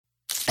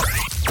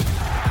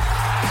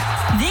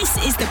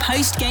This is the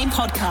post-game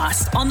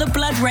podcast on the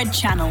Blood Red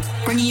channel,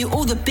 bringing you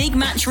all the big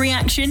match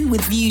reaction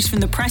with views from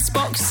the press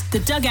box, the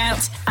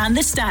dugout and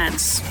the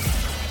stands.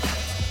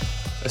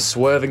 A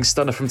swerving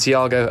stunner from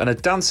Thiago and a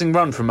dancing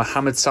run from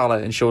Mohamed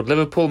Salah ensured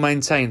Liverpool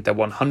maintained their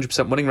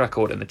 100% winning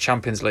record in the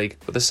Champions League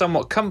with a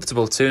somewhat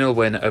comfortable 2-0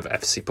 win over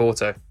FC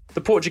Porto.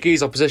 The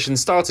Portuguese opposition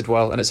started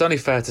well, and it's only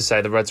fair to say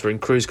the Reds were in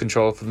cruise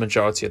control for the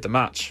majority of the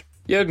match.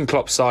 Jurgen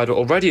Klopp's side were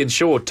already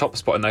ensured top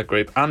spot in their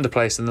group and a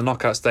place in the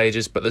knockout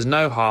stages, but there's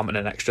no harm in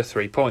an extra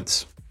 3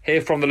 points.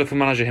 Hear from the Liverpool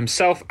manager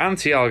himself and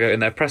Thiago in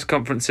their press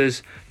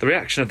conferences, the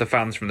reaction of the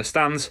fans from the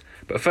stands,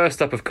 but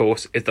first up, of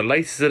course, is the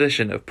latest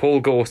edition of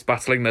Paul Gorst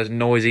battling those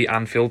noisy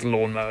Anfield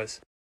lawnmowers.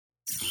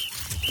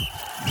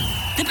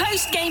 The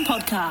post-game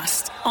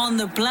podcast on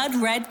the Blood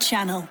Red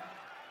channel.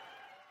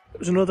 It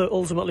was another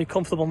ultimately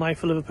comfortable night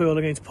for Liverpool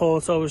against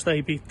Porto as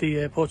they beat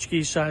the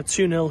Portuguese side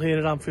 2-0 here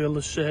at Anfield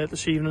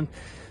this evening.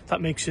 That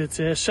makes it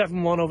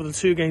 7-1 over the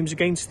 2 games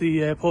against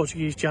the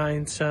Portuguese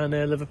Giants, and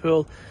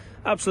Liverpool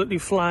absolutely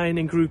flying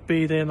in Group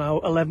B. They're now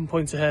 11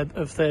 points ahead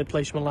of third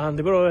place Milan.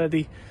 They were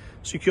already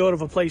secure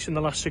of a place in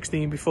the last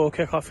 16 before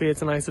kick-off here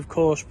tonight, of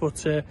course,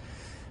 but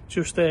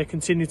just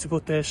continue to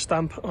put their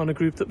stamp on a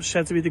group that was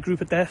said to be the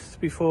group of death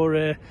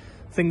before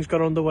things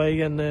got underway.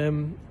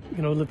 And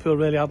Liverpool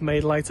really have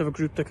made light of a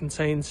group that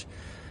contains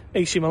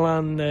AC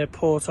Milan,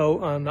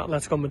 Porto and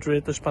Atletico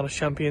Madrid, the Spanish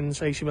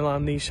champions. AC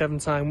Milan, the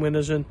 7-time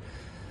winners, and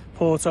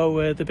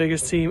Porto, the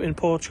biggest team in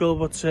Portugal,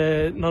 but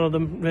none of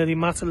them really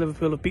matter.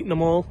 Liverpool have beaten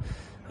them all.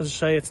 As I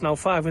say, it's now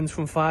 5 wins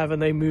from 5, and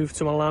they move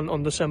to Milan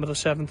on December the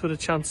 7th with a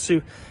chance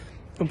to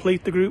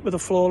complete the group with a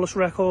flawless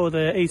record.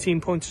 18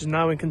 points is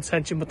now in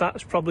contention, but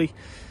that's probably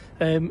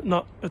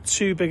not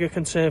too big a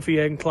concern for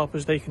Jurgen Klopp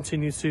as they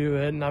continue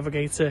to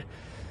navigate a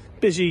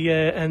busy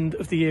end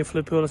of the year for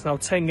Liverpool. It's now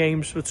 10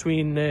 games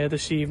between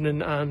this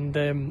evening and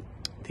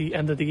the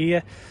end of the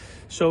year.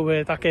 So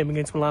that game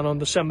against Milan on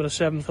December the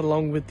 7th,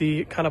 along with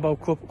the Carabao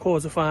Cup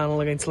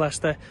quarter-final against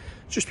Leicester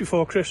just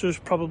before Christmas,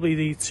 probably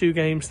the 2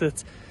 games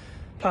that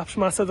perhaps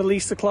matter the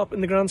least to Klopp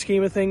in the grand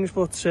scheme of things.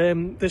 But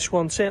this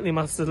one certainly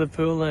matters to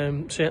Liverpool,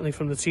 certainly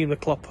from the team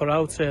that Klopp put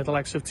out, the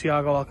likes of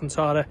Thiago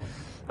Alcantara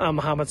and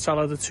Mohamed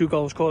Salah, the 2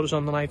 goal scorers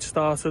on the night,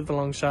 started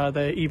alongside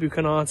Ibu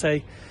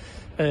Konate,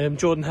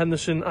 Jordan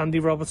Henderson, Andy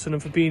Robertson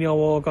and Fabinho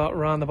all got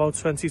around about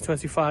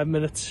 20-25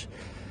 minutes.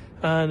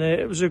 And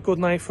it was a good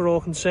night for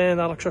all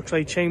concerned. Alex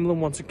Oxlade-Chamberlain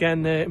once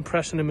again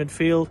impressing in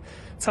midfield.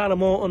 Tyler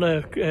Morton,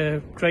 a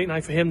great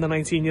night for him, the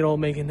 19-year-old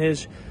making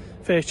his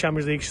first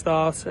Champions League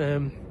start.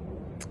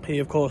 He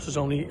of course has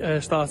only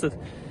started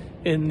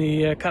in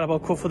the Carabao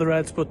Cup for the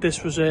Reds, but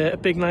this was a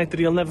big night that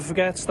he'll never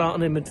forget,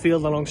 starting in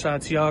midfield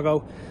alongside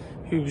Thiago,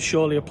 who was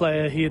surely a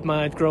player he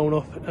admired growing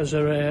up as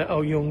a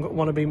young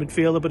wannabe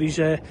midfielder, but he's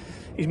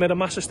made a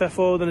massive step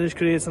forward in his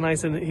career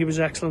tonight, and he was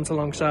excellent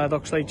alongside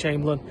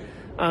Oxlade-Chamberlain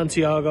and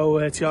Thiago.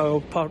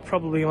 Thiago,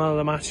 probably man of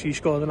the match. He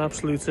scored an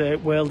absolute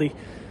worldie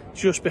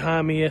just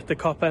behind me at the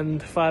Kop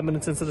end, 5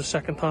 minutes into the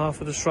second half,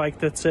 with a strike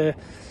that's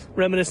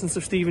reminiscent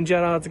of Steven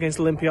Gerrard's against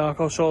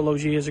Olympiacos all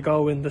those years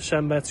ago in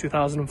December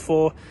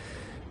 2004.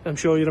 I'm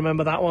sure you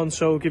remember that one,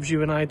 so it gives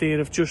you an idea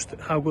of just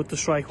how good the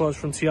strike was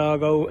from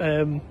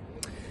Thiago.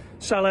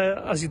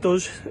 Salah, as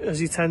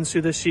he tends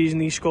to this season,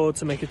 he scored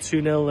to make it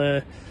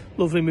 2-0.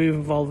 Lovely move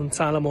involving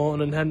Tyler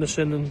Morton and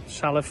Henderson, and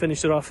Salah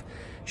finished it off,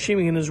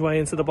 shimmying his way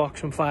into the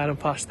box and firing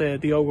past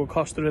Diogo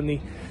Costa in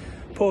the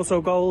Porto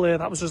goal.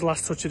 That was his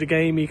last touch of the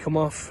game. He come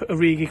off,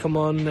 Origi come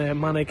on,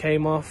 Mane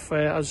came off,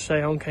 as I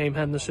say, on came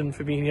Henderson,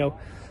 Fabinho,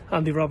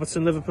 Andy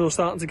Robertson. Liverpool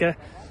starting to get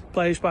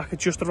players back at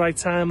just the right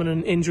time, and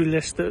an injury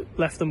list that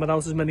left them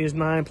without as many as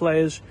 9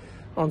 players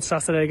on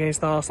Saturday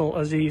against Arsenal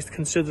has eased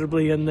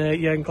considerably, and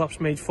Jurgen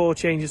Klopp's made 4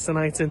 changes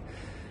tonight, and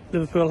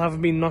Liverpool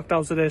haven't been knocked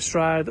out of their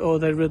stride or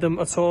their rhythm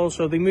at all,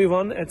 so they move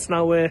on. It's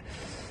now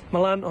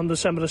Milan on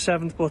December the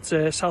 7th,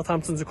 but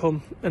Southampton to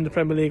come in the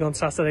Premier League on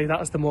Saturday.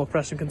 That is the more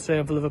pressing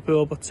concern for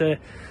Liverpool, but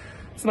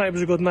tonight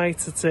was a good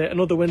night. It's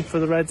another win for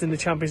the Reds in the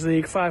Champions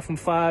League, 5 from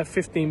 5,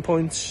 15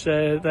 points.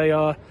 They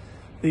are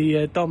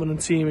the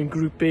dominant team in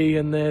Group B,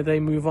 and they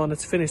move on.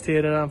 It's finished here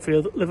at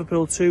Anfield.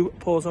 Liverpool 2,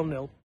 Porto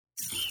 0.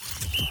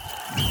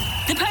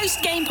 The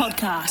post-game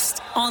podcast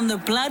on the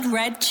Blood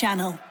Red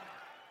channel.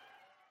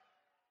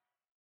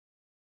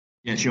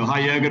 Yeah, sure.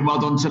 Hi, Jurgen. Well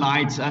done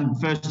tonight.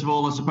 And first of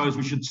all, I suppose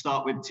we should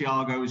start with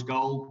Thiago's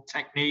goal.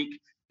 Technique,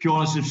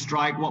 pureness of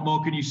strike. What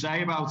more can you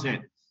say about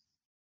it?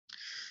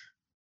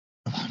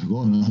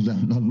 Well,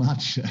 not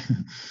much.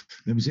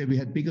 Let me say we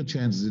had bigger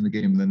chances in the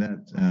game than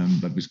that,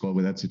 but we scored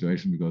with that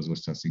situation because it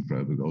was just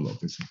incredible goal,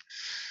 obviously.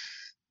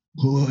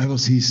 Whoever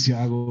sees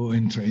Thiago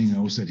in training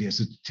knows that he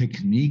has a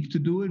technique to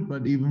do it,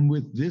 but even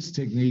with this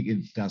technique,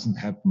 it doesn't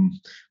happen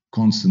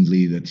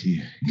constantly that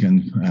he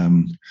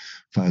can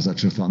fire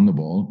such a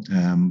thunderball.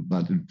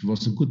 But it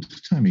was a good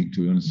timing,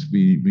 to be honest.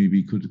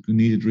 We could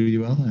need it really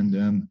well,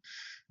 and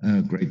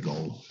a great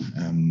goal.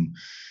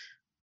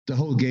 The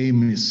whole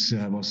game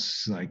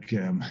was like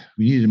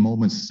we needed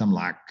moments, some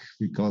luck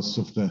because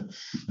of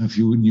a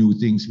few new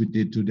things we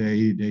did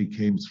today. They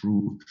came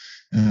through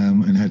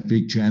and had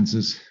big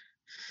chances.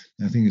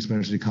 I think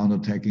especially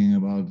counter-attacking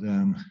about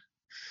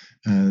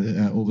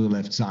over the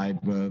left side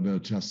were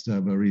just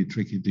very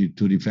tricky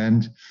to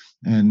defend.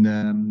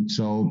 And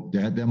so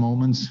they had their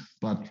moments,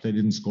 but they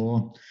didn't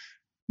score.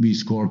 We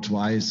scored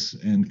twice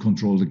and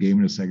controlled the game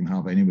in the second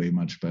half anyway,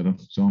 much better.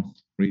 So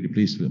really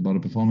pleased about the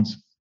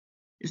performance.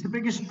 Is the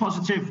biggest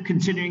positive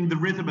continuing the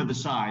rhythm of the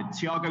side?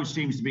 Thiago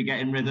seems to be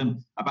getting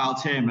rhythm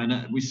about him,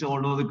 and we saw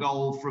another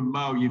goal from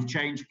Mo. You've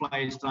changed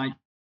players tonight.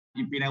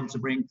 You've been able to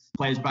bring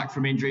players back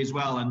from injury as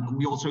well, and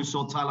we also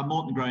saw Tyler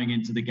Morton growing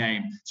into the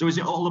game. So is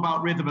it all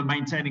about rhythm and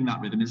maintaining that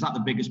rhythm? Is that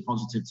the biggest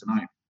positive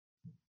tonight?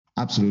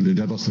 Absolutely,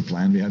 that was the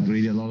plan. We had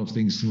really a lot of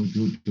things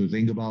to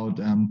think about.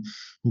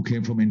 Who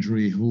came from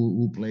injury,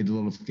 who played a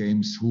lot of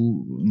games,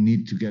 who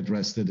need to get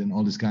rested, and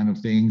all these kind of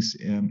things.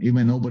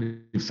 Even nobody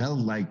felt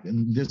like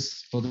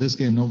for this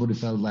game, nobody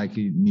felt like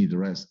he needed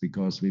rest,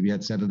 because we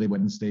had Saturday,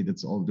 Wednesday.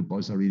 That's all. The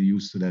boys are really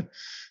used to that.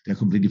 They're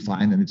completely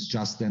fine, and it's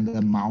just then the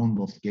amount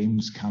of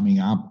games coming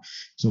up.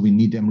 So we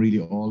need them really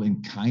all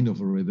in kind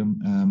of a rhythm,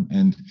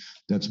 and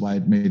that's why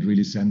it made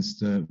really sense.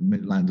 The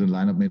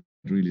lineup made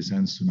really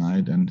sense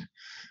tonight, and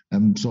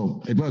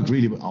so it worked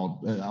really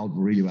out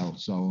really well.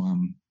 So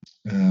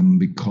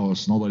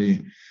because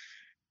nobody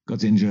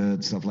got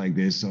injured, stuff like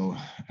this, so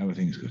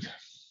everything is good.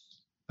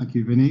 Thank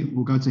you, Vinny.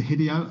 We'll go to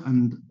Hideo,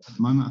 and at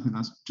the moment I think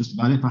that's just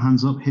about it for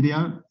hands up.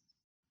 Hideo,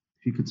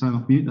 if you could turn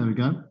off mute, there we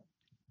go.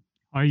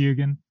 Hi,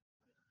 Jürgen.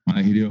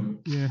 Hi, Hideo.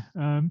 Yeah,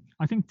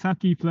 I think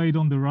Taki played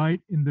on the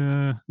right in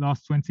the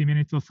last 20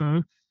 minutes or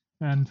so,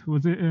 and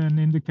was it an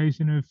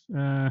indication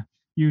of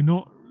you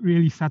not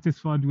really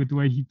satisfied with the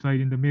way he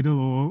played in the middle,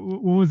 or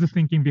what was the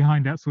thinking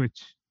behind that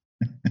switch?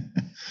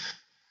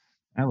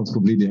 I was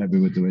completely happy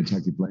with the way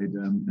Taki played,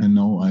 and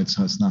no, it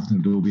has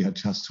nothing to do. We had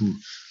just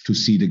to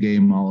see the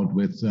game out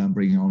with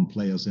bringing on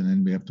players, and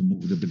then we have to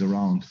move it a bit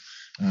around.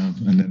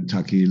 And then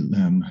Taki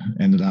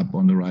ended up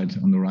on the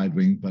right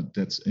wing, but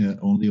that's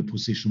only a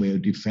position where you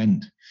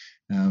defend.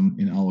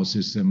 In our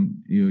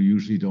system,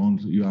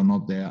 you are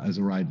not there as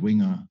a right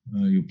winger.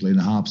 You play in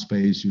a half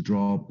space, you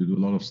drop, you do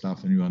a lot of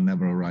stuff, and you are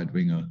never a right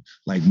winger.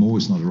 Like Mo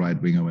is not a right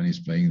winger when he's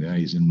playing there.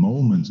 He's in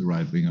moments a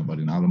right winger, but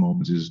in other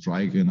moments he's a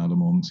striker, in other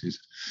moments he's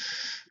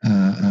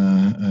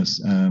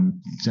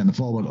center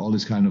forward, all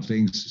these kind of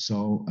things.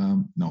 So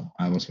no,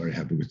 I was very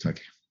happy with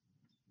Taki.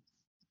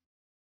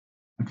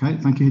 Okay,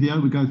 thank you,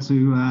 Hideo. We go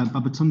to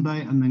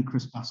Babatunde and then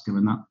Chris Basker,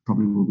 and that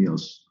probably will be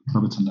us.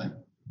 Babatunde.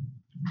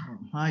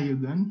 Hi,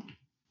 Jürgen.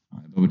 Hi,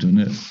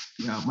 Babatunde.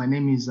 Yeah, my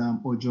name is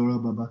Ojoro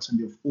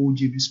Babatunde of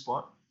OGB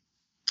Sport.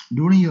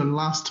 During your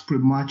last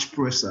pre-match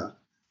presser,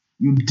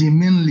 you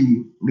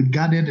demeanly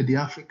regarded the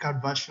African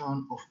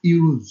version of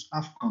Euros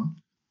AFCON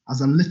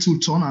as a little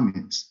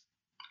tournament.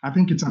 I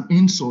think it's an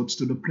insult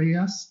to the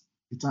players,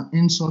 it's an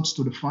insult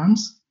to the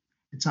fans,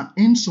 it's an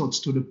insult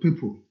to the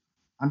people,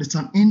 and it's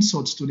an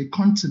insult to the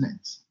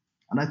continent.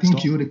 And I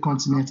think you owe the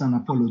continent an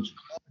apology.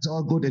 It's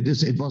all good.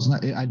 It was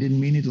not. I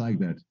didn't mean it like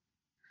that.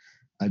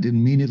 I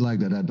didn't mean it like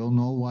that. I don't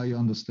know why you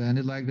understand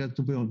it like that.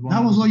 To be honest,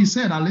 that was what you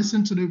said. I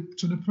listened to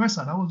the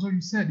presser. That was what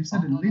you said. You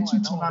said a little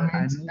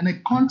tournament and a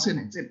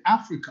continent in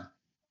Africa.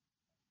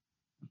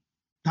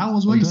 That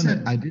was what you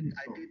said. I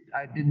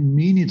didn't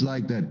mean it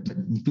like that.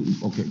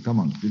 Okay, come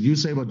on. Did you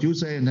say what you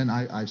say, and then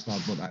I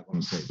start what I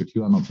want to say? But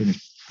you are not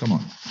finished. Come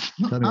on.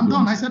 No, I'm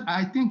done. I said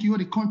I think you owe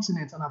the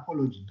continent an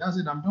apology. That's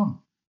it. I'm done.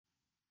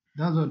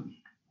 That's what.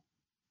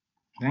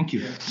 Thank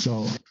you.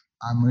 So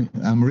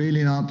I'm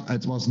really not.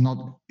 It was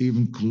not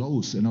even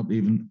close, and not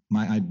even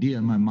my idea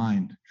in my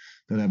mind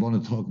that I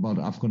want to talk about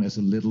AFCON as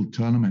a little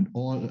tournament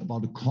or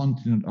about the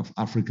continent of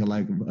Africa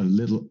like a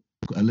little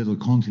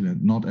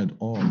continent. Not at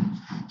all.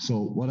 So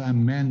what I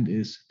meant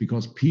is,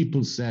 because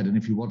people said, and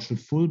if you watch the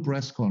full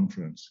press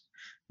conference,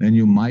 then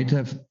you might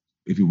have.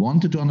 If you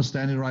wanted to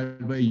understand it the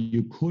right way,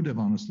 you could have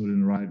understood it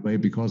in the right way,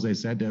 because they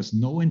said there's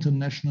no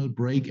international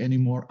break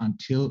anymore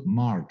until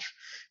March.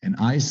 And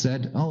I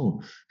said,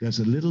 oh, there's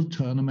a little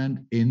tournament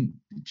in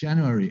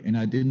January. And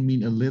I didn't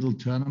mean a little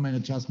tournament.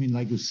 It just means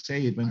like you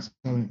say it when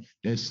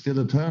there's still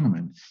a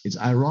tournament. It's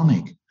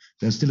ironic.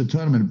 There's still a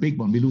tournament, a big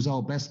one. We lose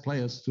our best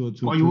players to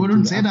well, you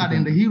wouldn't say that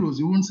in the Heroes.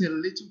 You wouldn't say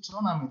little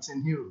tournaments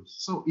in Heroes.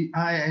 So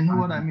I know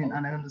what I mean,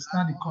 and I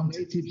understand the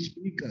context.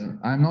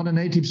 I'm not a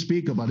native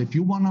speaker, but if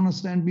you want to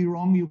understand me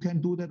wrong, you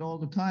can do that all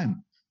the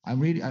time. I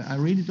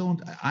really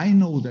don't. I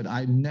know that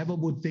I never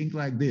would think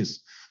like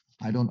this.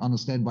 I don't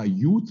understand why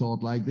you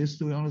thought like this,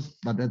 to be honest,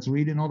 but that's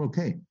really not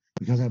okay,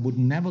 because I would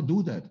never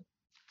do that.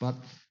 But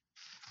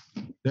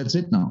that's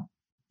it now.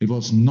 It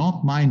was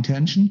not my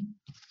intention.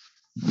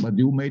 But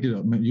you made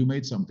it. You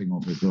made something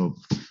of it, so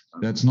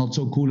that's not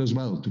so cool as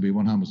well, to be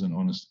 100%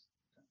 honest.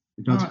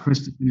 That's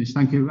Chris to finish.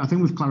 Thank you. I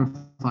think we've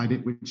clarified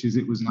it, which is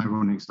it was an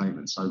ironic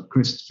statement. So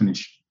Chris to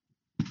finish.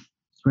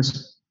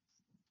 Chris.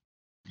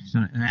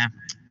 So,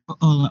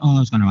 all I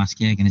was going to ask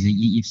you again is that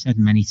you've said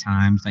many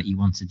times that you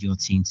wanted your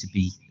team to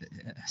be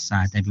a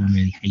side everyone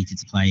really hated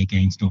to play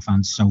against, or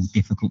found so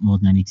difficult more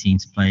than any team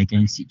to play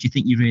against. Do you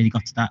think you really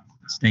got to that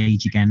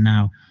stage again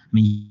now? I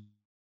mean,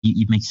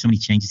 you've made so many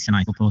changes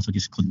tonight, but Porto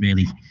just couldn't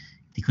really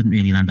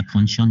land a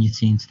punch on your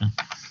team today.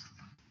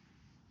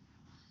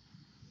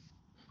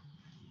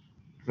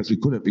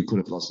 because we could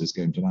have lost this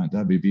game tonight.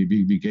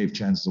 We gave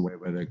chances away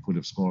where they could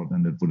have scored,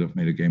 and it would have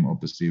made a game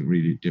obviously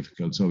really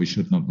difficult. So we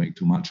should not make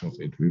too much of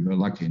it. We were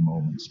lucky in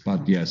moments,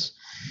 but yes,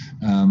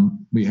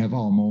 we have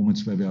our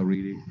moments where we are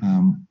really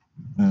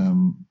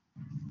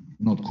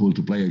not cool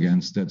to play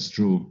against. That's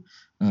true,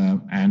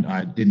 and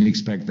I didn't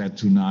expect that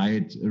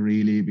tonight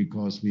really,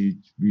 because we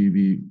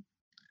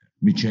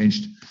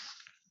changed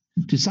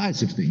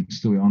decisive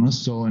things, to be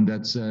honest. So, and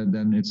that's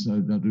then it's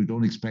that we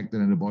don't expect that,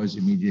 and the boys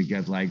immediately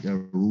get like a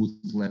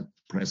ruthless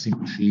pressing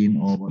machine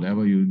or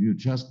whatever. You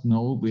just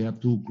know we have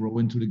to grow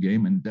into the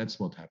game, and that's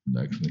what happened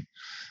actually.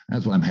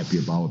 That's what I'm happy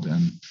about.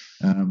 And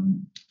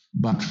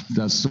but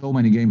there's so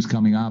many games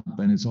coming up,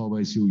 and it's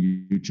always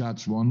you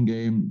judge one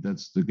game.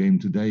 That's the game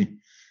today,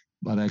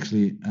 but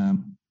actually.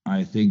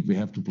 I think we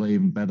have to play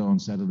even better on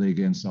Saturday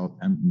against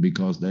Southampton,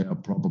 because they are a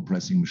proper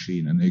pressing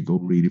machine and they go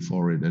really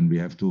for it. And we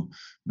have to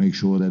make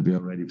sure that we are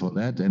ready for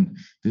that. And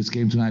this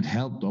game tonight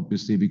helped,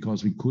 obviously,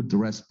 because we could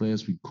rest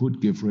players, we could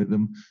give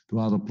rhythm to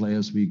other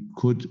players, we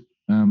could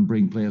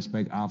bring players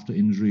back after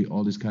injury,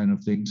 all these kind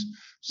of things.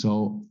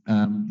 So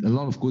a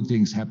lot of good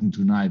things happened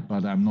tonight,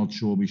 but I'm not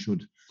sure we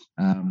should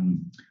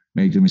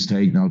make the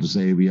mistake now to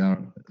say we are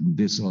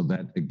this or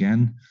that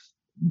again.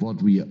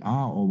 What we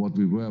are or what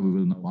we were, we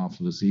will know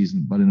after the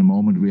season. But in a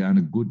moment, we are in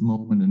a good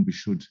moment, and we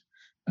should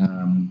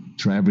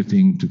try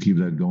everything to keep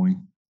that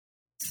going.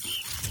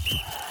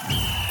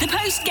 The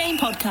post-game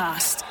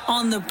podcast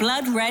on the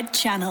Blood Red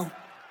channel.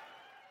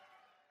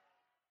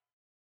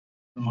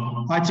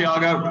 Hi,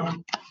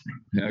 Thiago.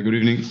 Yeah, good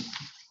evening.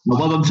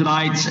 Well done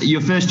tonight.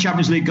 Your first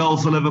Champions League goal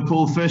for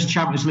Liverpool, first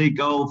Champions League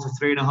goal for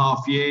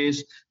 3.5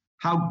 years.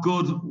 How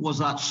good was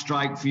that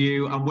strike for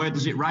you, and where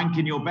does it rank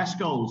in your best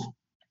goals?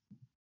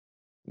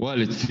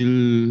 Well,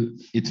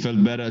 it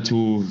felt better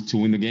to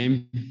win the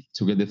game,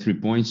 to get the 3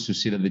 points, to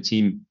see that the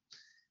team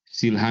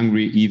still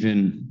hungry,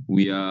 even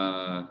we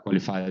are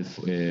qualified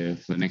for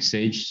the next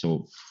stage.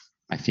 So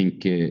I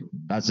think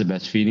that's the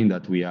best feeling,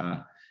 that we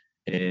are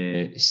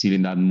still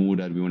in that mood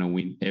that we want to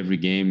win every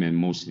game, and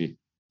mostly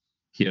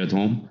here at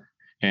home.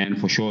 And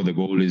for sure, the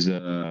goal is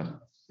a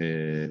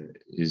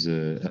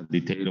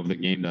detail of the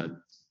game that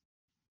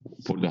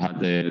Porto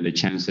had the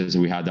chances,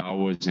 we had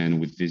ours,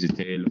 and with this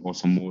detail,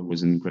 Osamor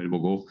was an incredible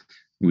goal.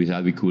 With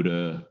that, we could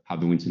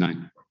have the win tonight.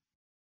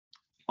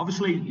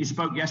 Obviously, you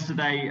spoke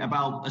yesterday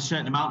about a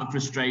certain amount of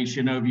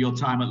frustration over your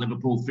time at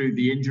Liverpool through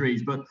the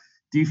injuries, but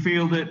do you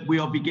feel that we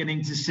are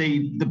beginning to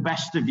see the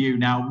best of you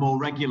now more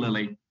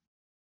regularly?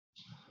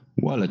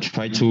 Well, I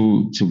try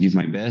to give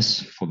my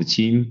best for the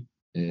team.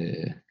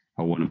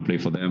 I want to play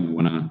for them. I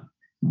want to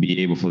be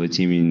able for the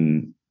team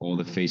in all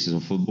the phases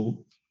of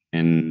football.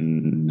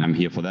 And I'm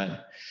here for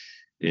that.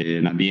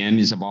 And at the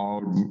end, it's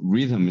about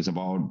rhythm. It's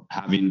about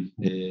having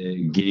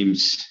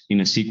games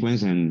in a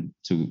sequence, and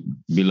to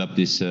build up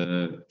this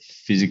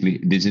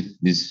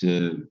this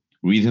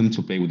rhythm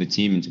to play with the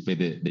team and to play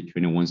the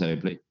 21s that I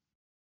play.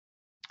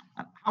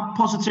 How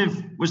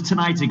positive was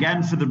tonight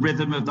again for the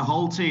rhythm of the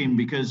whole team?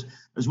 Because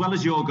as well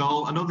as your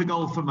goal, another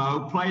goal for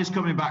Mo, players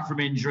coming back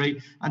from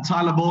injury, and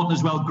Tyler Morton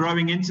as well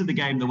growing into the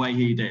game the way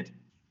he did.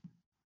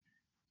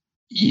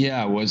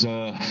 Yeah, it was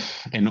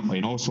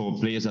and also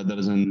players that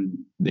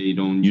they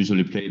don't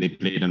usually play. They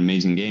played an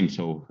amazing game.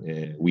 So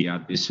we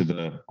add this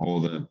to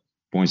all the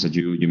points that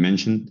you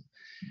mentioned.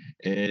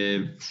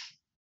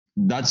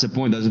 That's the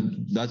point.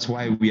 That's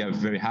why we are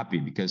very happy,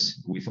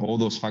 because with all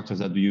those factors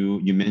that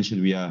you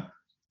mentioned, we are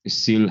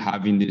still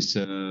having this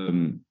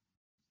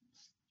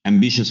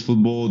ambitious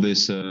football,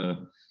 this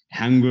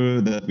hunger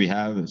that we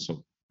have.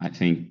 So I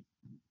think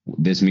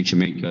this mixture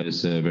makes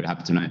us very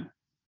happy tonight.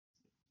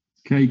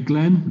 Okay,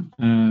 Glenn,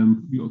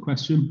 you got a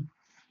question?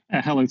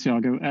 Hello,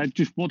 Thiago.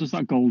 Just what does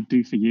that goal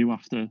do for you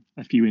after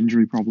a few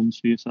injury problems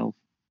for yourself?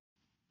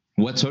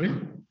 What, sorry?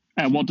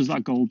 What does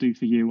that goal do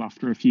for you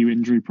after a few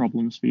injury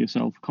problems for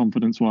yourself,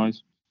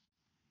 confidence-wise?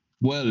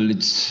 Well,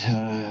 it's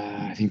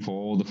I think for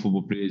all the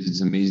football players,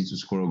 it's amazing to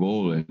score a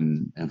goal,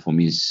 and for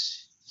me,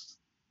 it's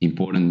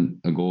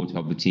important a goal to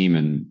help the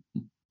team,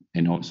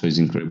 and also it's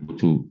incredible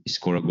to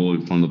score a goal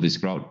in front of this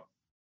crowd.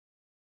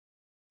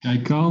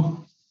 Okay,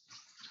 Carl.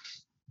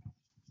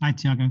 Hi,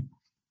 Thiago.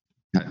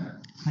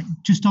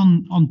 Just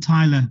on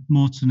Tyler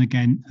Morton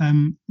again,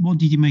 what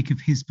did you make of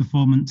his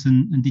performance,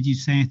 and did you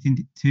say anything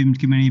to him,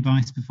 give him any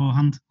advice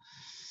beforehand?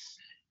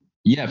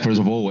 Yeah, first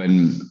of all,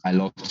 and I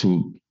love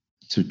to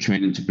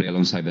train and to play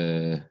alongside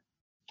the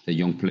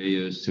young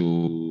players,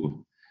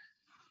 to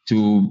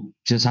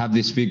just have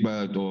this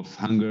feedback of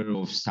hunger,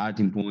 of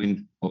starting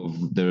point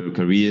of their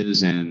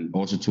careers, and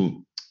also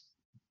to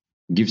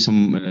give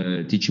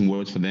some teaching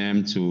words for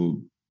them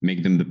to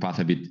make them the path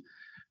a bit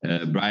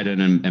brighter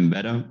and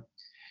better.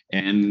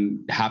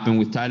 And it happened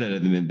with Tyler.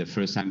 The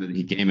first time that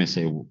he came, I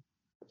said,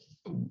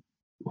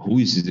 who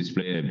is this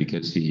player?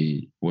 Because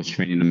he was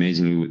training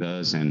amazingly with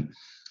us, and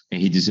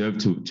he deserved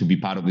to be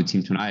part of the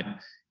team tonight.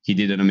 He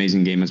did an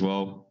amazing game as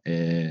well.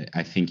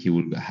 I think he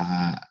will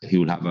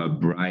have a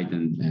bright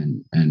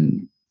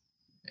and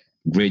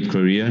great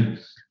career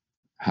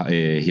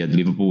here at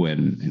Liverpool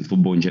and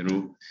football in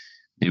general.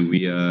 and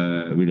we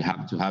are really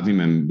happy to have him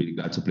and really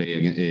glad to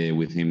play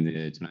with him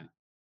tonight.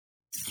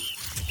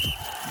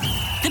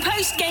 The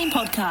post-game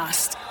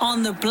podcast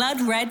on the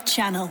Blood Red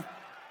channel.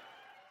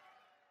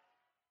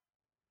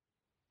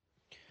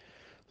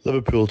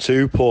 Liverpool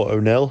 2,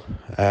 Porto 0,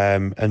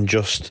 and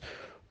just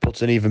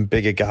puts an even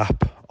bigger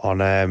gap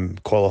on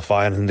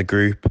qualifying in the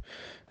group,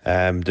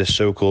 this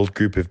so-called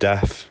group of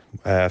death.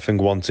 I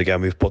think once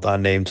again we've put that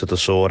name to the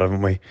sword,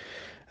 haven't we?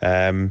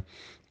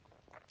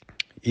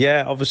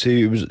 Yeah,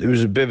 obviously it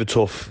was a bit of a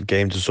tough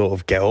game to sort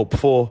of get up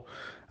for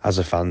as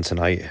a fan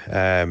tonight.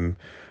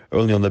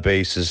 Only on the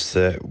basis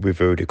that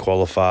we've already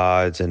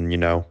qualified, and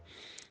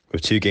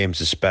with 2 games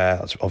to spare,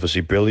 that's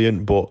obviously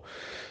brilliant. But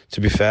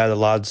to be fair, the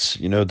lads,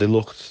 they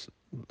looked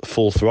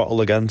full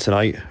throttle again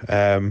tonight.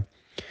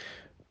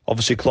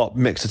 Obviously Klopp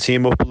mixed the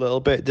team up a little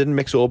bit, didn't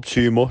mix it up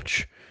too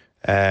much,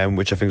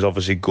 which I think is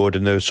obviously good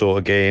in those sort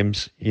of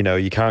games.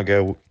 You can't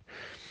go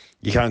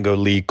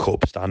League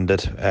Cup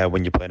standard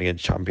when you're playing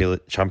against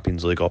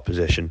Champions League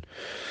opposition.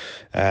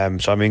 So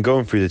I mean,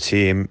 going through the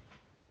team,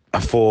 I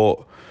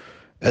thought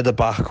at the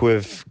back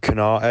with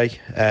Konate,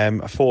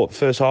 I thought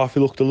first half he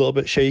looked a little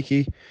bit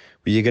shaky,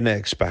 but you're going to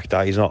expect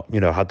that. He's not,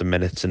 had the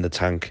minutes in the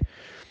tank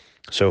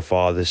so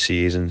far this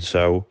season.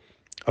 So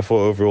I thought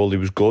overall he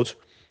was good.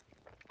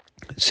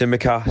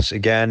 Tsimikas,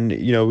 again,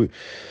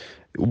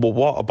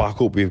 what a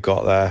backup we've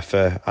got there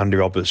for Andy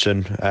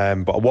Robertson.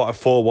 But what I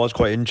thought was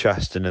quite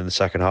interesting in the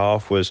second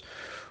half was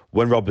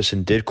when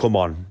Robertson did come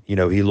on, he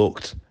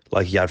looked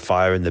like he had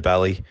fire in the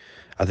belly.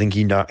 I think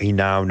he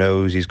now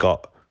knows he's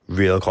got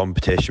real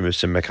competition with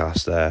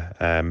Tsimikas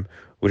there,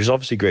 which is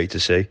obviously great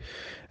to see.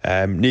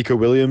 Nico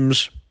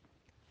Williams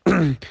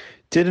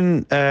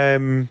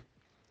didn't...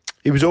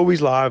 he was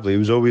always lively. He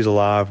was always a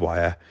live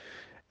wire.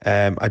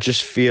 I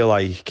just feel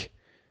like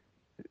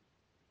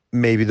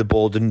maybe the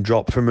ball didn't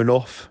drop from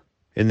enough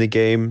in the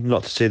game.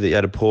 Not to say that he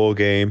had a poor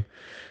game.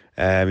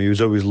 He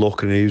was always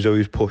looking, he was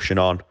always pushing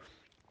on.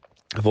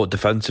 I thought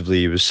defensively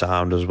he was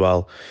sound as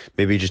well.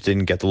 Maybe he just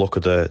didn't get the look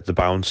of the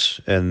bounce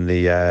in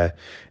the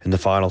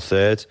final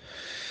third.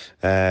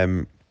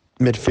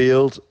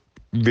 Midfield,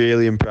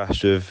 really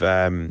impressed with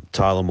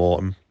Tyler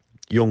Morton.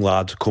 Young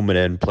lad coming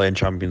in, playing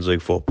Champions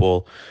League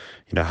football.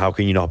 How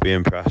can you not be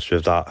impressed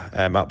with that?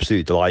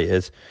 Absolutely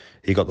delighted.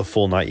 He got the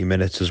full 90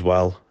 minutes as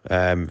well.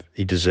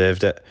 He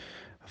deserved it.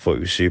 I thought he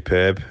was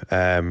superb,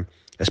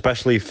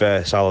 especially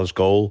for Salah's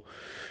goal.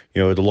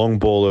 The long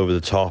ball over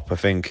the top. I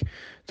think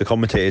the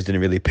commentators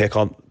didn't really pick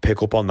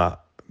up on that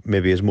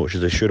maybe as much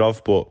as they should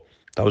have, but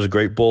that was a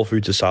great ball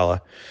through to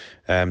Salah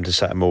to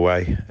set him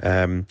away.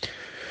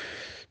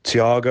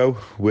 Thiago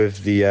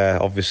with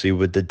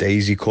the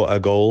daisy cutter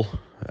goal.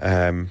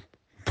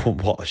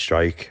 What a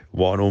strike.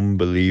 What an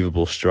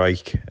unbelievable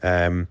strike.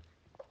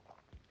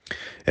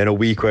 In a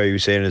week where he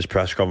was saying in his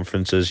press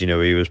conferences, he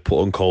was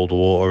putting cold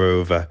water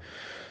over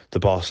the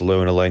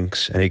Barcelona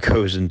links, and he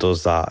goes and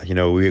does that.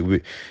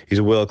 He's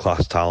a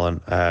world-class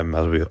talent,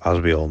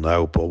 as we all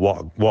know. But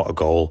what a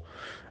goal!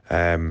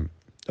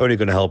 Only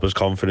going to help his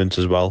confidence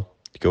as well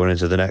going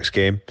into the next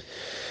game.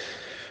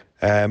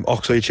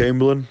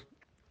 Oxlade-Chamberlain,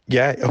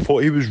 yeah, I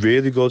thought he was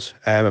really good.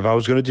 If I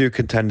was going to do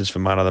contenders for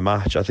man of the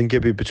match, I think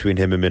it'd be between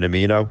him and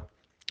Minamino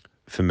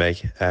for me.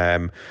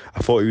 I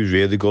thought he was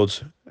really good.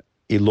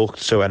 He looked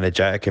so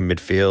energetic in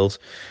midfield.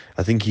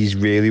 I think he's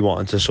really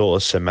wanting to sort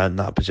of cement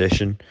that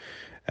position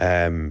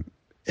in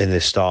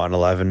this starting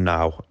 11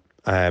 now.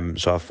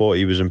 So I thought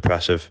he was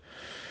impressive.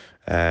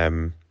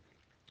 In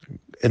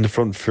the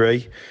front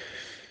three,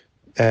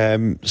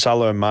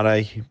 Salah and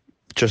Mane,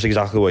 just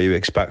exactly what you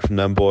expect from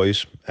them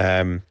boys.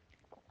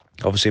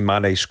 Obviously,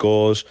 Mane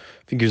scores.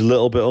 I think he was a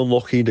little bit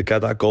unlucky to get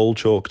that goal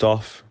chalked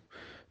off.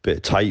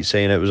 Bit tight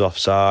saying it was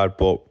offside,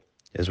 but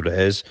it is what it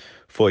is.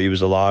 Thought he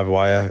was a live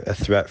wire, a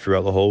threat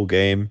throughout the whole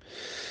game.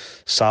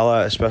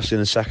 Salah, especially in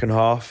the second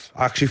half,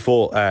 I actually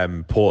thought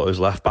Porto's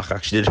left back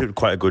actually did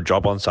quite a good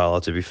job on Salah,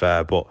 to be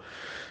fair. But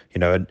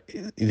the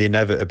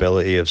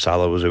inevitability of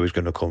Salah was always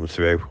going to come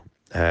through.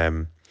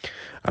 And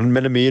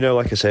Minamino,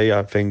 like I say,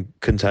 I think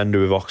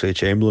contender with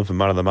Oxlade-Chamberlain for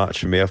man of the match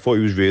for me. I thought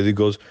he was really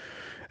good.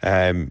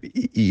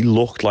 He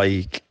looked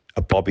like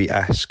a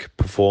Bobby-esque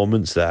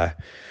performance there.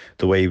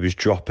 The way he was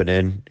dropping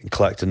in and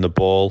collecting the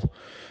ball.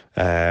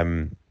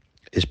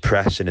 His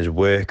press and his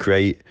work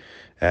rate.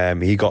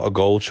 He got a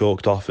goal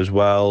chalked off as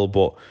well,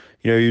 but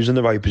he was in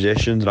the right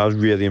positions, and I was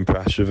really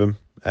impressed with him.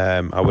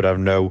 I would have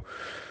no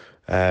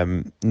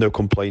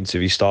complaints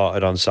if he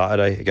started on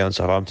Saturday against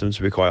Southampton,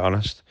 to be quite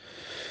honest.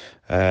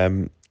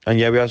 And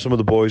yeah, we had some of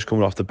the boys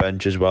coming off the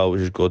bench as well,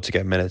 which is good to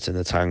get minutes in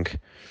the tank.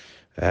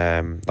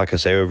 Like I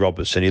say, with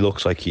Robertson, he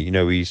looks like he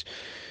knows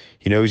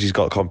he's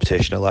got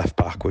competition at left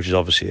back, which is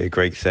obviously a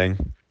great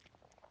thing.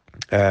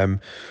 But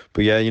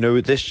yeah,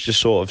 this just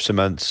sort of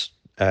cements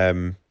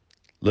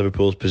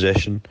Liverpool's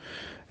position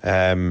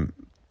in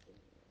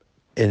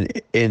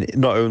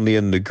not only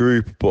in the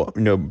group, but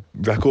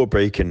record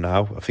breaking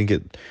now. I think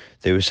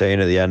they were saying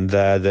at the end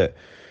there that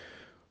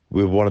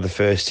we're one of the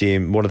first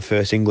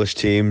English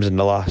teams in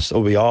the last,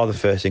 we are the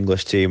first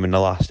English team in the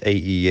last 80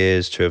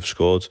 years to have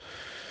scored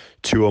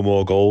 2 or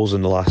more goals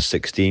in the last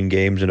 16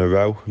 games in a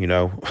row. You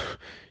know,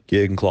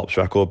 Jurgen Klopp's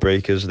record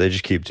breakers. They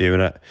just keep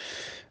doing it.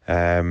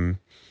 And,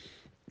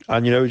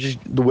 you know, just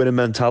the winning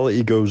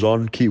mentality goes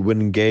on, keep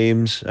winning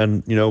games.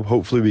 And, you know,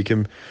 hopefully we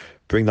can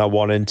bring that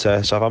one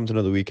into Southampton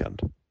at the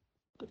weekend.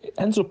 It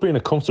ends up being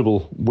a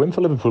comfortable win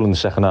for Liverpool in the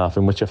second half,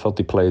 in which I felt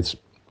they played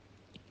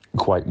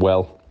quite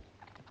well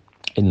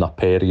in that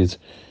period.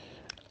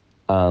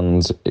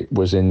 And it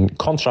was in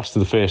contrast to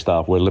the first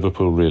half where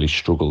Liverpool really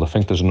struggled. I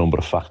think there's a number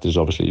of factors.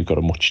 Obviously, you've got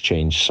a much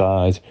changed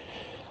side,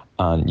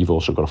 and you've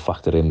also got to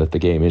factor in that the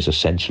game is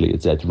essentially a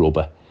dead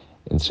rubber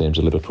in terms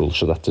of Liverpool.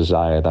 So that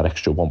desire, that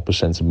extra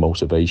 1% of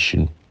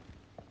motivation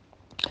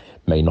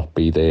may not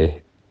be there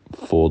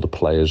for the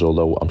players,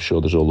 although I'm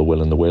sure there's all the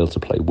will in the will to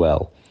play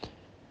well.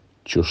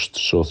 Just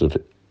sort of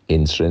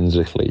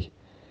intrinsically,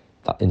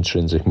 that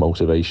intrinsic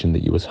motivation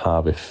that you would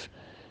have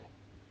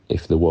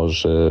if there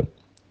was a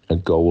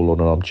goal or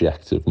an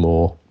objective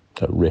more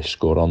at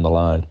risk or on the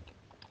line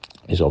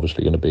is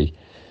obviously going to be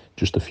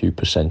just a few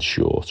percent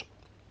short.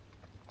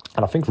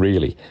 And I think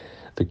really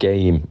the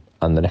game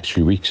and the next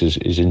few weeks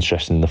is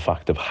interesting in the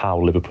fact of how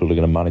Liverpool are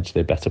going to manage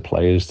their better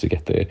players to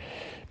get their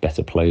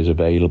better players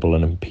available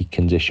and in peak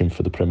condition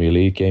for the Premier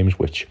League games,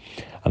 which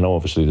I know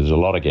obviously there's a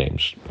lot of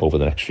games over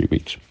the next few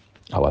weeks.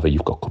 However,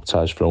 you've got cup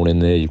ties thrown in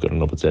there, you've got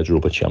another dead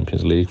rubber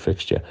Champions League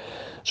fixture.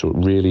 So it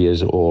really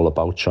is all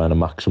about trying to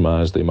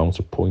maximise the amount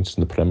of points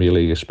in the Premier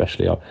League,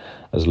 especially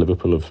as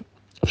Liverpool have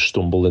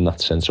stumbled in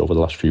that sense over the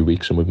last few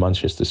weeks. And with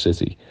Manchester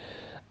City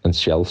and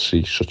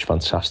Chelsea, such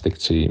fantastic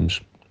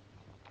teams,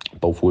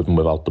 both with and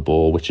without the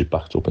ball, which is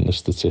backed up in the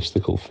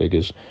statistical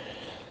figures,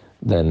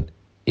 then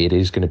it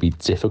is going to be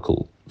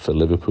difficult for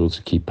Liverpool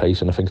to keep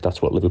pace. And I think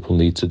that's what Liverpool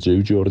need to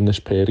do during this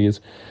period.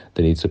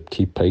 They need to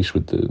keep pace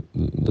with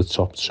the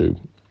top two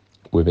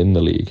within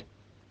the league.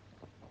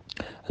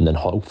 And then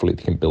hopefully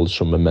they can build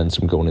some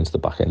momentum going into the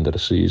back end of the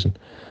season.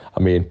 I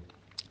mean,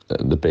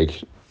 the big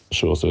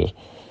sort of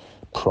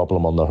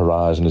problem on the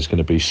horizon is going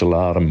to be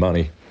Salah and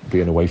Mane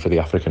being away for the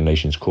African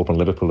Nations Cup, and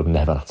Liverpool have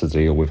never had to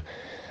deal with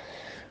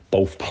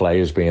both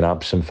players being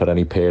absent for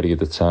any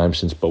period of time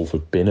since both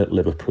have been at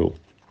Liverpool.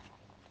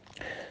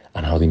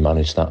 And how they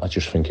manage that, I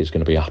just think is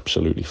going to be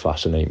absolutely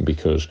fascinating,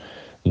 because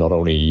not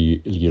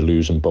only you're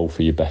losing both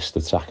of your best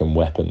attacking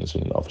weapons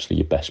and obviously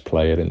your best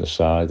player in the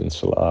side in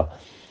Salah,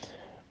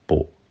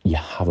 but you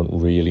haven't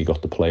really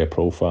got the player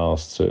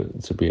profiles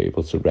to be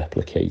able to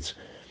replicate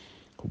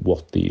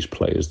what these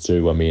players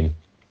do. I mean,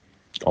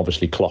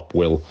 obviously Klopp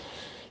will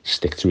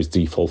stick to his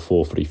default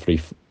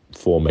 4-3-3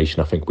 formation.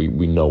 I think we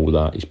know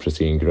that. He's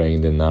pretty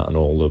ingrained in that, and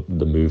all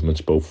the movements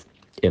both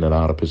in and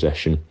out of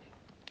possession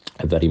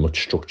are very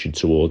much structured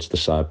towards the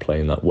side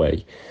playing that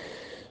way.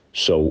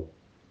 So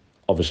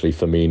obviously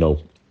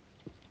Firmino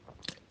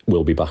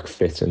will be back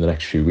fit in the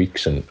next few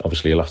weeks, and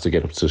obviously he'll have to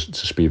get up to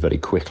speed very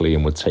quickly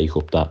and would take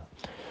up that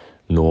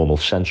normal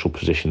central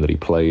position that he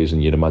plays.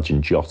 And you'd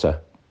imagine Jota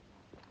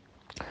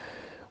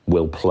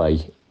will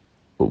play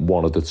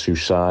one of the two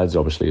sides.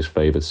 Obviously his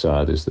favoured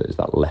side is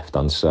that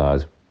left-hand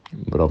side,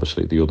 but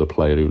obviously the other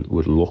player who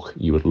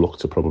you would look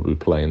to probably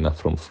play in that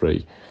front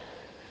three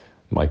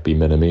might be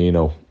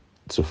Minamino,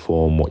 to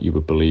form what you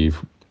would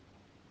believe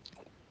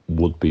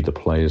would be the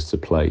players to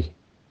play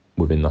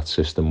within that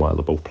system while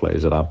the both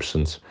players are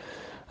absent.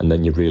 And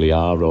then you really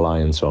are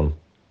reliant on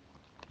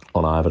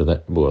either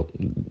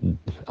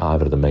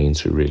of the main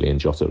two, really, in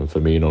Jota and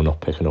Firmino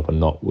not picking up a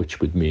knot, which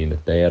would mean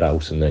that they're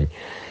out, and then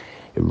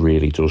it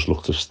really does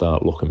look to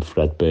start looking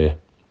threadbare.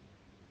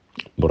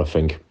 But I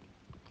think,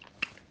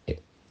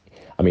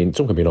 I mean,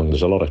 don't get me wrong,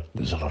 there's a lot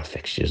of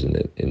fixtures in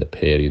the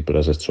period, but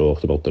as I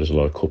talked about, there's a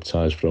lot of cup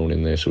ties thrown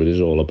in there, so it is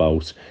all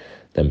about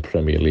them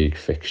Premier League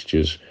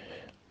fixtures.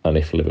 And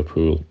if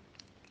Liverpool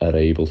are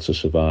able to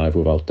survive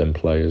without them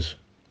players,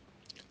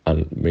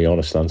 and my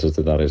honest answer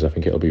to that is I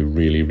think it'll be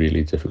really,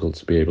 really difficult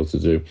to be able to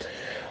do.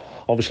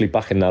 Obviously,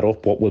 backing that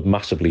up, what would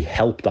massively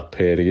help that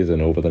period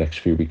and over the next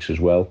few weeks as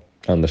well,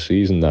 and the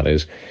season that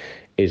is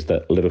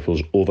that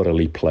Liverpool's other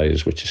elite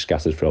players, which are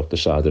scattered throughout the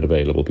side, are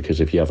available. Because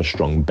if you have a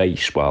strong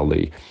base while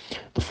the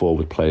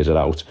forward players are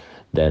out,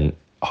 then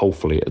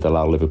hopefully it'll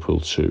allow Liverpool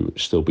to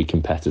still be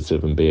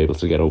competitive and be able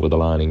to get over the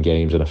line in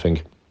games. And I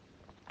think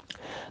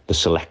the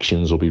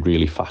selections will be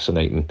really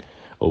fascinating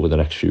over the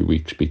next few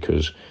weeks,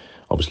 because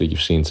obviously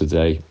you've seen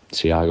today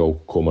Thiago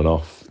coming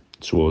off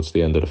towards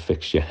the end of the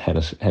fixture,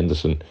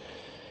 Henderson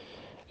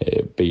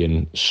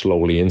being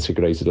slowly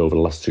integrated over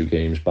the last two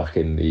games back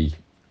in the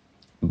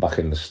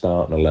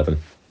starting 11,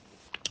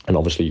 and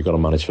obviously you've got to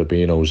manage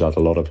Fabinho, who's had a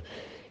lot of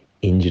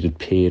injured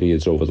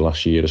periods over the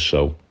last year or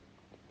so,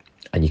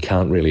 and you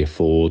can't really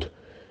afford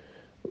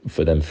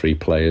for them three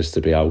players to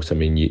be out. I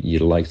mean,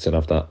 you'd like to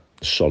have that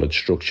solid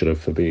structure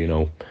of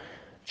Fabinho,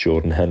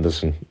 Jordan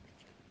Henderson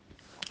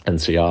and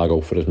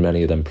Thiago for as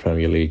many of them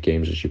Premier League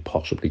games as you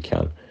possibly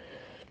can,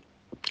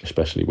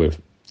 especially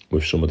with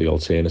some of the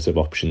alternative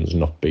options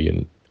not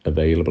being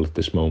available at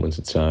this moment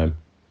in time.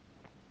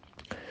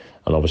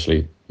 And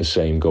obviously the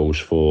same goes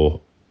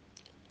for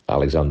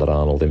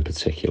Alexander-Arnold in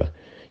particular.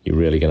 you're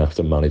really going to have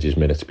to manage his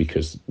minutes,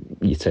 because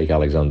you take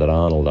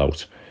Alexander-Arnold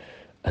out,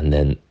 and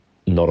then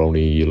not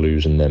only are you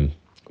losing them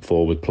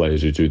forward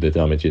players who do the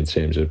damage in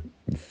terms of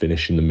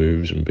finishing the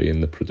moves and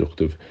being the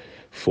productive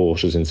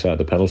forces inside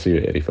the penalty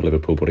area for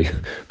Liverpool,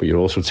 but you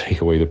also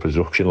take away the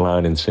production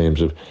line in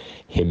terms of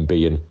him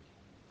being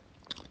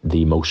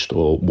the most,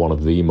 or one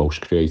of the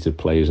most creative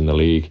players in the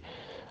league,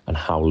 and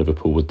how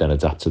Liverpool would then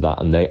adapt to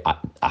that. And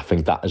I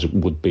think that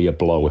would be a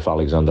blow if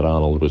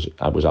Alexander-Arnold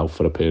was out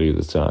for a period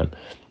of time.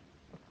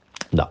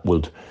 That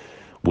would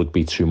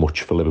be too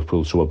much for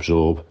Liverpool to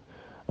absorb,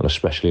 and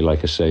especially,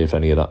 like I say, if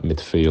any of that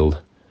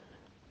midfield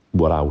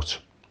were out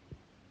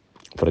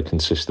for a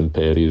consistent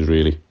period,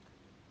 really.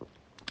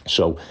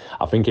 So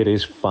I think it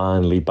is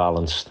finely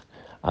balanced.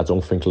 I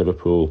don't think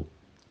Liverpool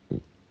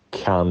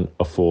can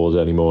afford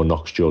any more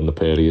knocks during the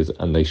period,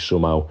 and they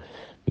somehow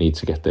need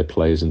to get their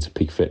players into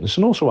peak fitness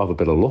and also have a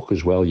bit of luck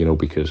as well,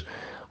 because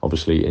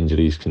obviously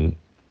injuries can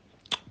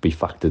be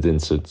factored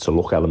into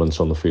luck elements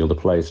on the field of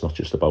play. It's not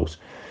just about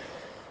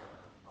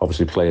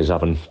obviously players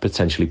having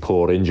potentially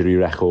poor injury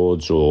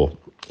records, or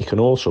it can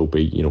also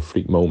be,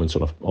 freak moments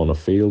on a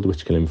field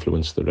which can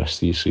influence the rest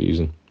of your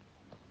season.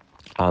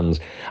 And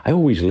I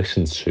always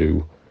listen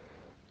to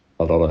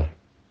a lot of,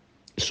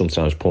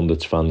 sometimes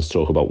pundits, fans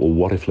talk about, well,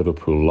 what if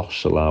Liverpool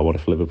lost Salah? What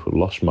if Liverpool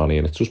lost Mane?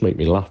 And it does make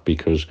me laugh,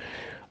 because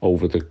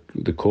over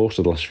the course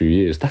of the last few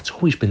years, that's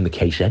always been the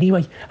case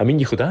anyway. I mean,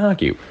 you could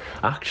argue,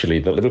 actually,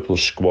 that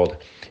Liverpool's squad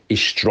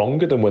is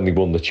stronger than when they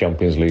won the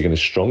Champions League, and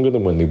is stronger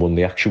than when they won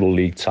the actual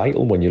league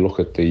title. When you look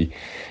at the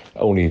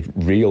only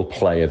real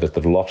player that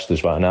they've lost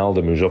is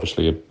Wijnaldum, who's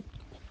obviously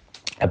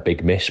a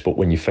big miss, but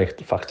when you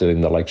factor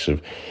in the likes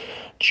of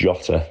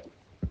Jota,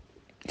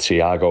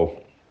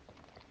 Thiago,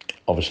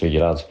 obviously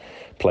you had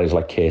players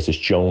like Curtis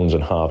Jones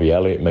and Harvey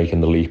Elliott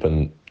making the leap,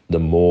 and the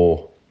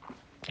more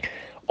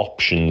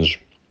options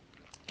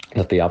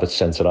that they have at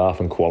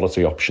centre-half and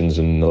quality options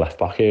in the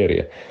left-back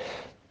area,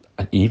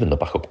 and even the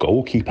backup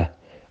goalkeeper.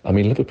 I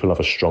mean, Liverpool have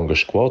a stronger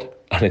squad,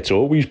 and it's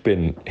always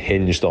been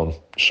hinged on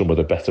some of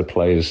the better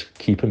players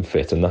keeping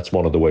fit, and that's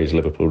one of the ways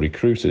Liverpool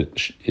recruit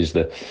is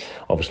that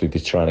obviously they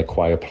try and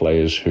acquire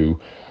players who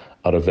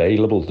are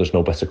available. There's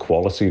no better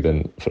quality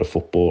than for a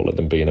footballer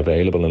than being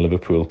available, and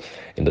Liverpool,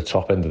 in the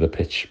top end of the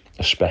pitch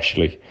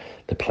especially,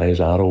 the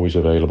players are always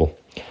available.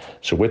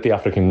 So with the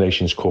African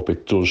Nations Cup,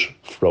 it does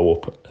throw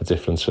up a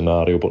different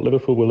scenario, but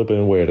Liverpool will have been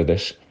aware of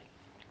this,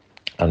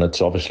 and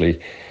it's obviously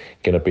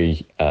going to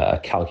be a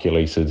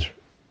calculated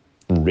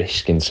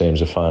risk in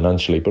terms of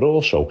financially, but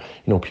also,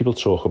 people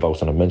talk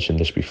about, and I've mentioned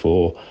this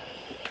before,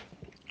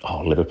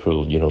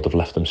 Liverpool, they've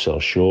left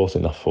themselves short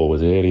in that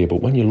forward area.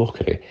 But when you look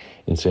at it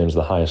in terms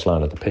of the highest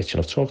line of the pitch,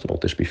 and I've talked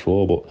about this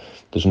before, but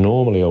there's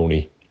normally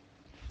only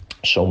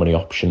so many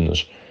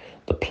options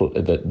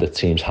the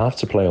teams have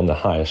to play on the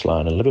highest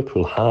line, and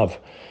Liverpool have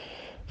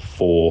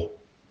 4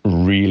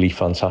 really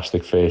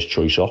fantastic first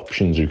choice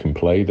options who can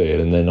play there,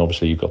 and then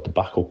obviously you've got the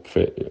backup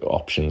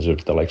options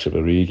of the likes of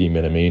Origi,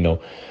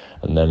 Minamino,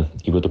 and then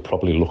you would have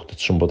probably looked at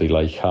somebody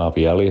like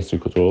Harvey Elliott, who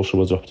could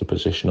also adopt a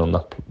position on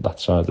that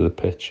side of the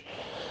pitch.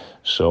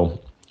 So,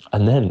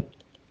 and then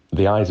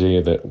the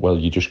idea that, well,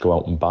 you just go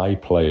out and buy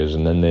players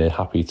and then they're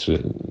happy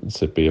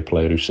to be a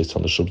player who sits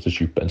on the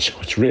substitute bench. So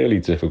it's a really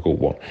difficult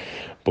one,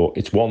 but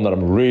it's one that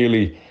I'm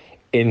really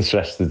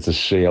interested to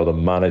see how the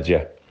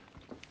manager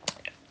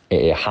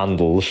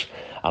handles,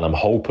 and I'm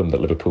hoping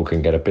that Liverpool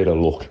can get a bit of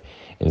luck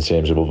in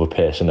terms of other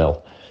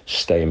personnel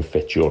staying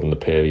fit during the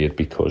period,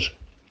 because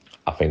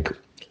I think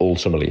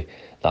ultimately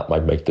that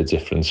might make the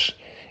difference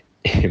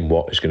in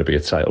what is going to be a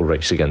title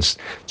race against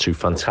 2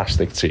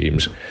 fantastic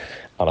teams.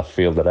 And I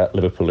feel that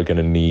Liverpool are going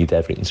to need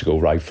everything to go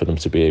right for them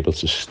to be able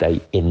to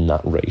stay in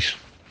that race,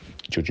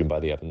 judging by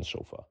the evidence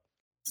so far.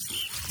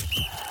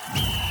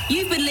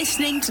 You've been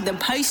listening to the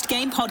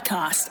post-game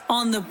podcast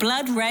on the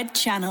Blood Red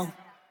channel.